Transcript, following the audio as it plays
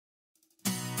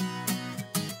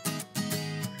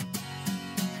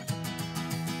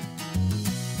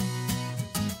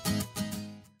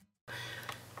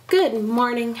Good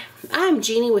morning. I'm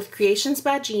Jeannie with Creations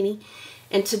by Jeannie,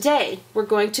 and today we're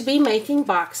going to be making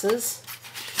boxes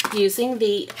using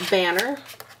the Banner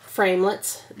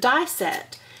Framelits die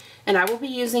set. And I will be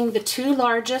using the two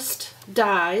largest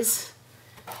dies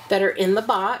that are in the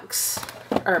box,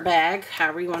 or bag,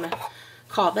 however you want to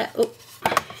call that. Oh.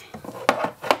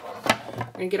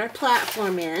 We're going to get our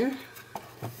platform in.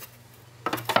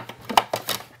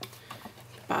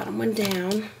 Bottom one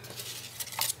down.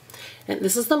 And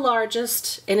this is the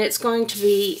largest, and it's going to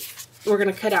be, we're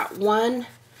going to cut out one,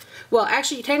 well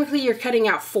actually technically you're cutting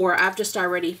out four. I've just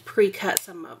already pre-cut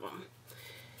some of them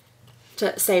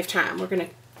to save time. We're going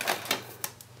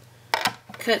to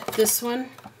cut this one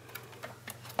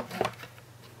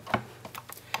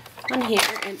on here,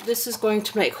 and this is going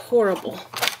to make horrible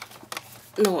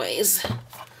noise. There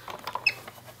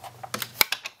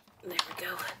we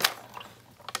go.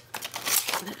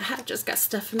 I've just got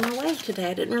stuff in my way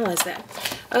today. I didn't realize that.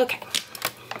 Okay.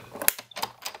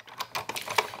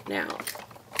 Now,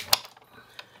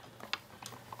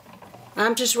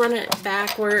 I'm just running it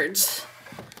backwards,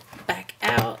 back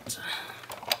out.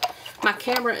 My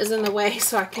camera is in the way,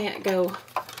 so I can't go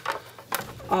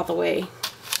all the way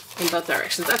in both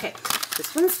directions. Okay,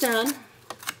 this one's done.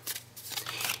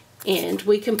 And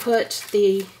we can put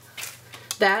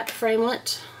that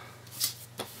framelit,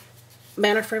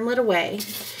 Banner framelit away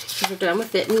because we're done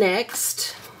with it.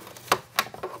 Next,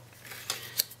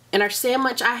 in our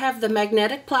sandwich, I have the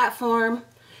magnetic platform,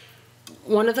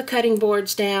 one of the cutting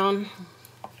boards down,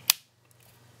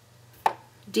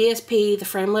 DSP, the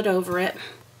framelit over it,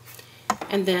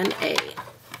 and then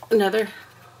another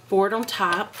board on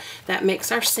top. That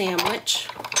makes our sandwich.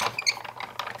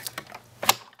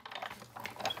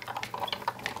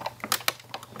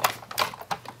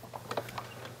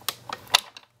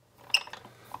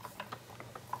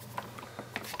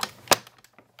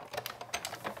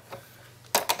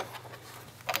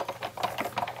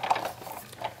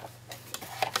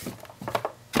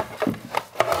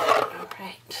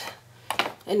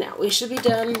 And now we should be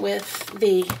done with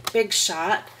the big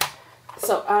shot.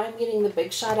 So I'm getting the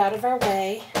big shot out of our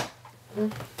way.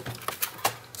 And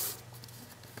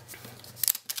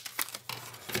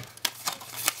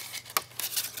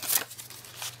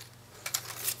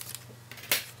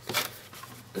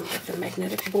get the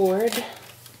magnetic board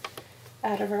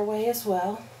out of our way as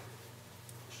well.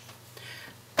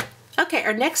 Okay,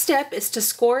 our next step is to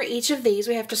score each of these.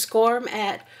 We have to score them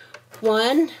at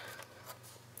 1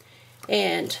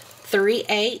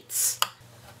 3/8,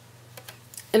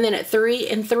 and then at 3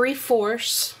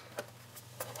 3/4.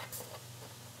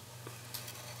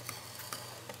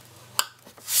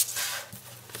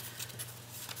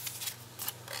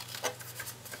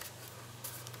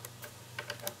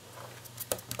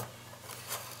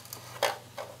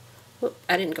 Whoop,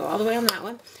 I didn't go all the way on that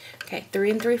one. Okay,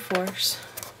 3 3/4.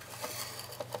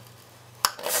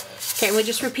 Okay, and we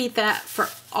just repeat that for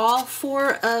all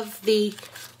four of the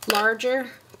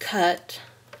larger cut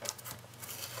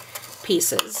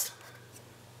pieces.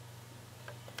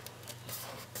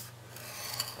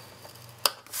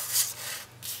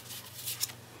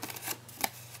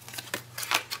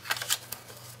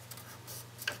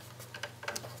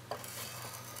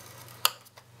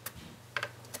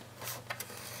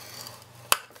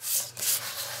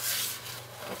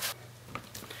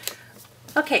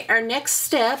 Okay, our next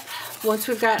step, once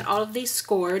we've got all of these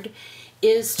scored,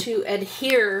 is to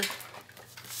adhere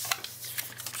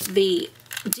the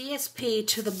DSP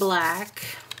to the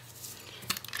black.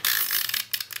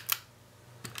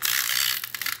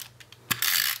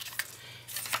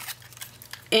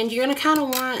 And you're going to kind of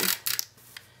want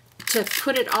to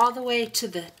put it all the way to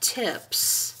the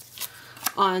tips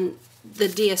on the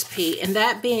DSP. And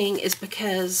that being is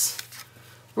because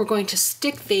we're going to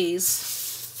stick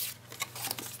these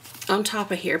on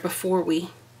top of here before we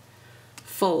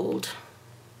fold.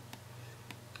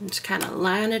 And just kind of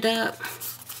line it up,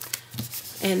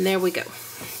 and there we go.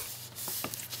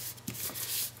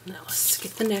 Now let's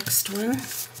get the next one.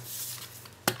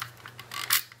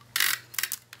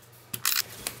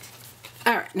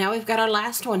 Alright, now we've got our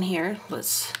last one here.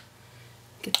 Let's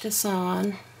get this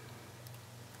on.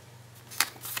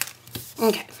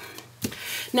 Okay,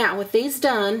 now with these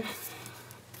done,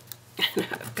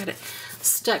 I've got it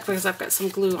stuck because I've got some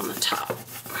glue on the top.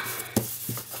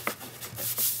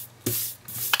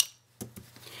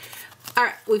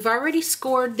 Alright, we've already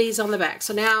scored these on the back,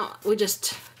 so now we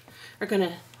just are going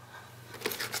to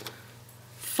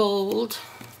fold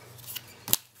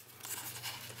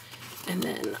and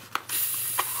then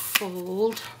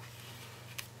fold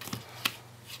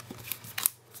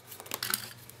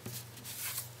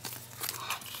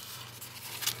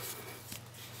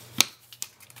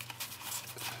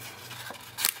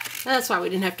That's why we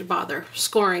didn't have to bother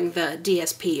scoring the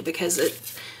DSP, because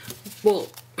it will,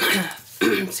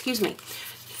 excuse me,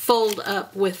 fold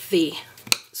up with the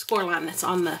score line that's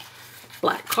on the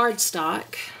black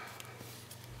cardstock.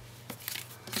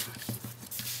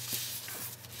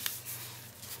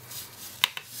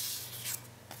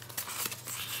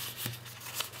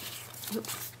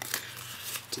 Oops,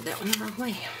 did that one the wrong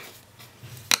way.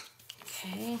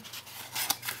 Okay.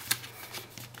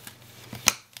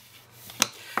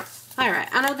 Alright,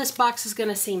 I know this box is going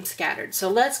to seem scattered, so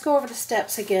let's go over the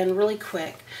steps again really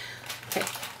quick. Okay.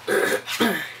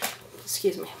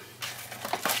 Excuse me.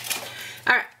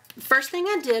 Alright, first thing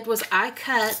I did was I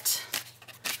cut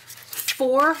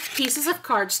 4 pieces of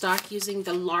cardstock using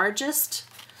the largest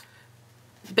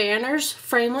Banner's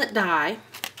Framelit die.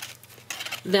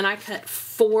 Then I cut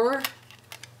 4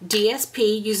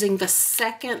 DSP using the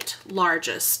second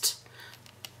largest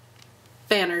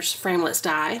Banner's Framelits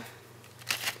die.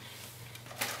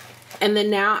 And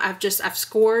then now I've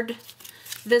scored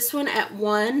this one at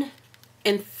 1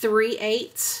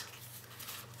 3/8,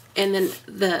 and then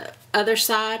the other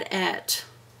side at,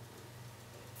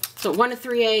 so 1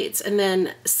 3/8, and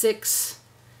then 6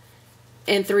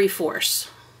 3/4.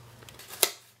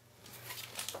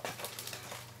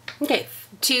 Okay,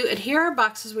 to adhere our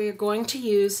boxes, we are going to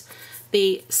use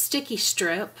the sticky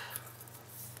strip.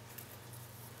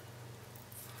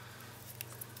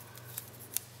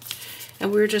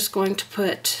 And we're just going to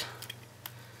put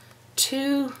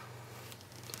 2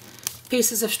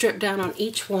 pieces of strip down on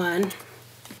each one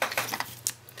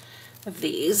of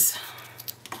these.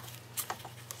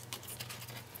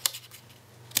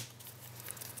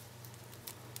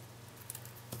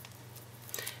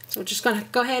 So we're just going to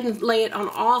go ahead and lay it on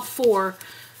all 4,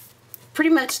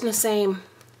 pretty much in the same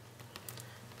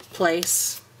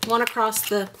place. One across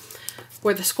the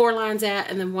where the score line's at,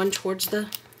 and then one towards the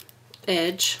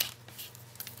edge.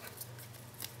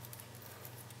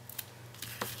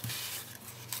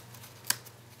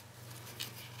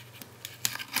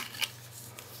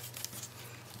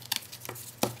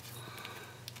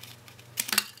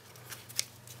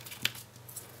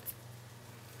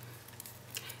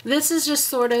 This is just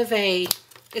sort of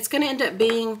it's going to end up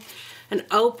being an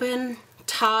open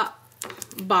top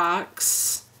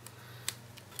box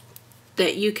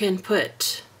that you can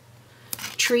put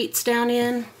treats down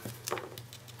in.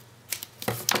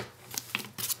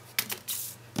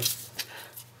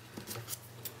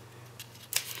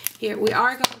 Here, we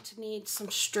are going to need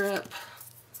some strip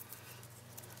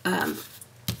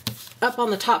up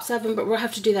on the tops of them, but we'll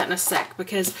have to do that in a sec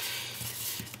because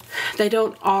they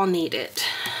don't all need it.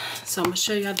 So I'm going to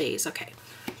show you these. Okay.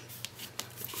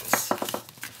 Let's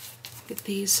get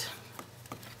these.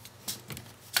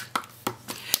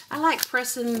 I like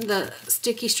pressing the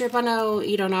sticky strip. I know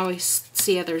you don't always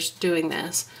see others doing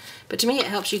this, but to me it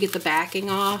helps you get the backing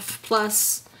off.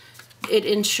 Plus, it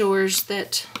ensures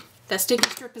that that sticky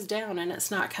strip is down and it's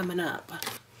not coming up.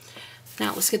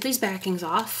 Now let's get these backings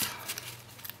off.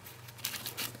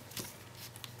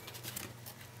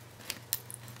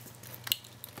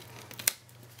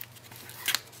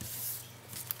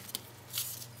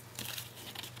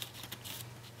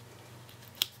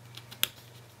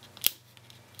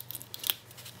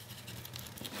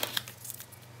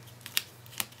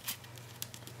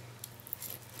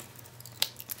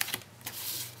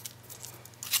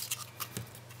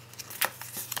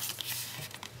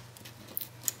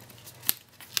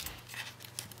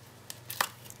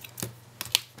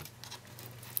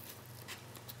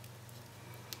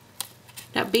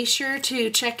 Now be sure to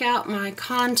check out my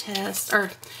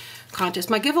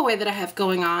my giveaway that I have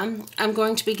going on. I'm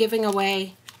going to be giving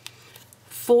away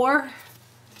 4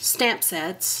 stamp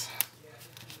sets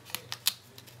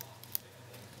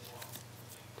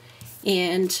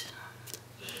and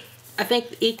I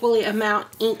think equally amount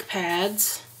ink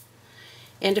pads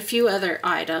and a few other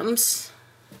items.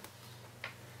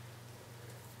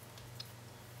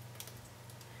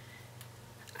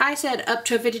 I said up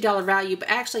to a $50 value, but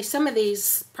actually some of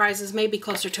these prizes may be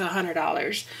closer to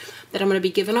 $100 that I'm going to be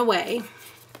giving away.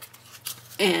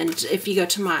 And if you go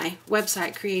to my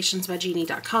website,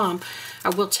 creationsbyjeannie.com, I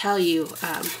will tell you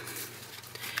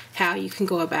how you can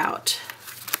go about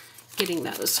getting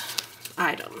those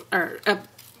items, or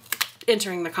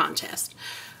entering the contest.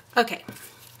 Okay,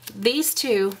 these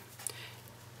 2,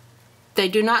 they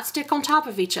do not stick on top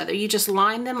of each other. You just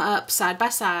line them up side by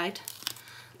side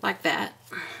like that.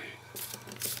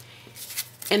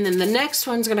 And then the next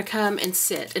one's going to come and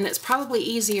sit. And it's probably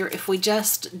easier if we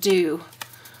just do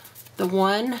the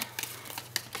one.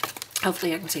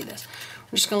 Hopefully I can see this.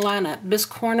 We're just going to line up this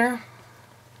corner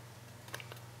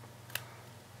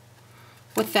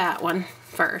with that one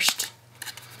first.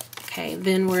 Okay,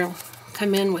 then we'll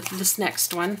come in with this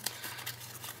next one.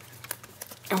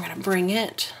 I'm going to bring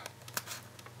it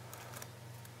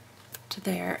to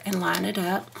there and line it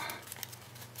up.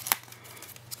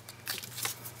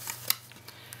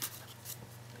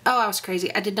 Oh, I was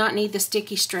crazy. I did not need the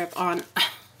sticky strip on.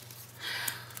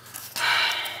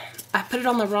 I put it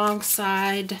on the wrong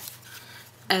side.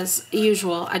 As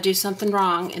usual, I do something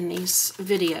wrong in these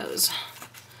videos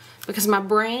because my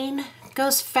brain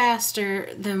goes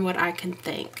faster than what I can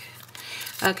think.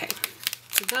 Okay,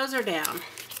 so those are down.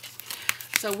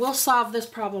 So we'll solve this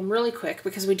problem really quick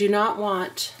because we do not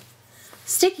want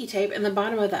sticky tape in the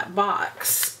bottom of that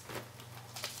box.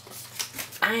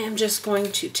 I am just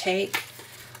going to take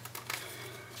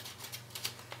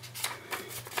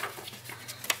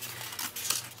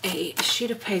a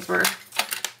sheet of paper.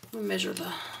 Let me measure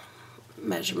the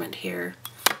measurement here.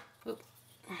 Oop,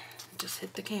 just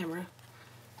hit the camera.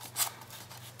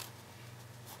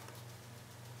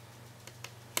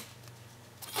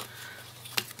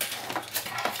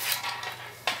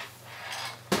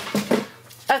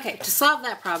 Okay, to solve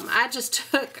that problem, I just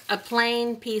took a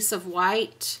plain piece of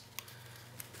white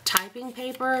typing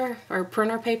paper, or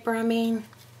printer paper, I mean,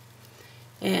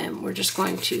 and we're just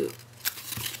going to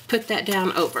put that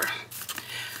down over.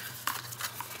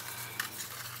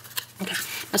 Okay,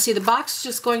 now see, the box is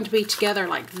just going to be together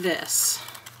like this.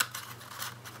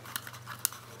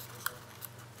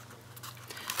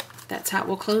 That's how it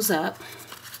will close up.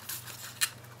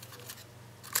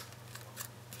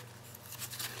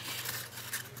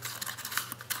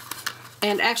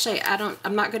 And actually,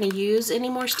 I'm not going to use any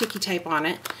more sticky tape on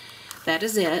it. That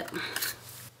is it.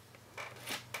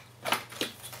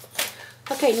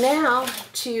 Okay, now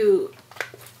to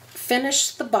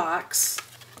finish the box,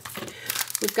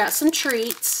 we've got some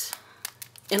treats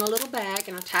in a little bag,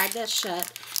 and I tied that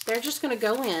shut. They're just going to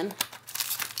go in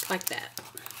like that.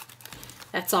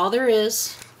 That's all there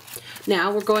is.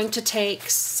 Now we're going to take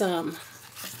some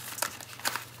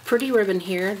pretty ribbon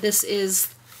here. This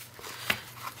is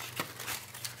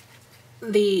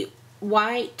the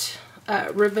white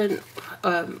ribbon,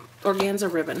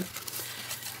 organza ribbon.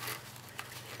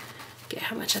 Get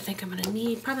how much I think I'm going to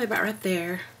need. Probably about right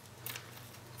there.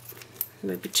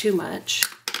 Maybe too much.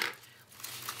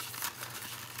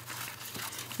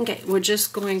 Okay, we're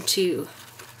just going to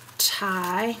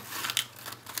tie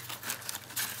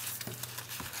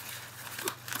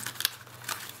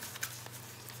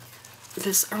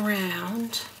this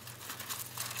around.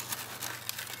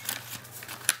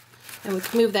 And we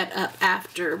can move that up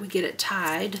after we get it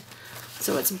tied,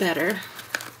 so it's better.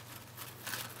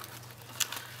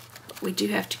 But we do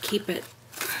have to keep it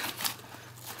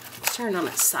turned on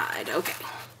its side. Okay,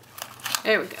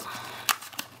 there we go.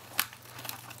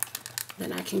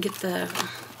 Then I can get the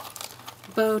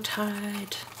bow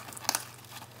tied.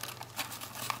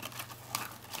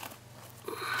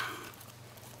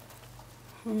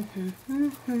 Okay.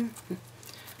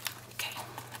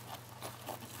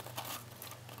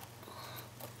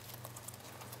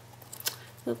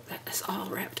 Look, that is all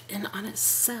wrapped in on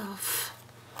itself.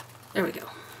 There we go.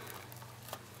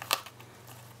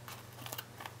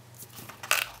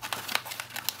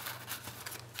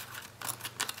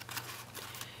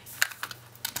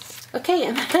 Okay,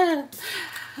 and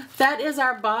that is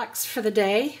our box for the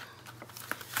day.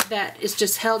 That is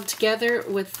just held together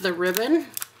with the ribbon.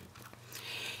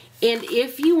 And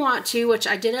if you want to, which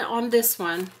I did it on this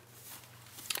one,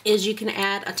 is you can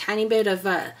add a tiny bit of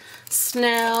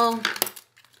Snell,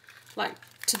 like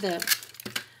to the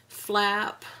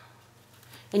flap,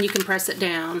 and you can press it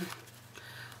down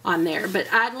on there. But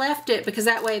I left it because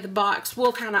that way the box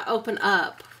will kind of open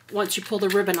up once you pull the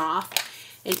ribbon off.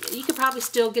 And you can probably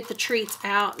still get the treats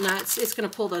out. No, it's going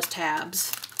to pull those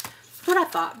tabs. That's what I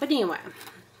thought. But anyway,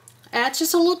 that's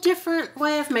just a little different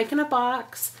way of making a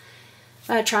box.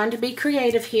 Trying to be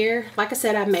creative here. Like I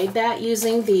said, I made that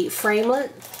using the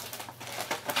Framelit,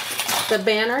 the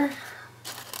banner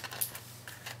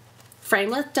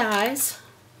Framelit dies.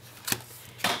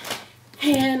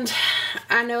 And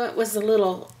I know it was a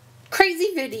little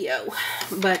crazy video,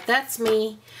 but that's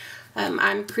me.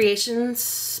 I'm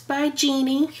Creations by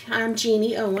Jeannie. I'm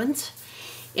Jeannie Owens,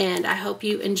 and I hope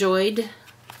you enjoyed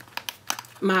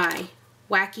my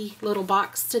wacky little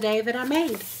box today that I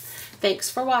made. Thanks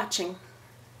for watching.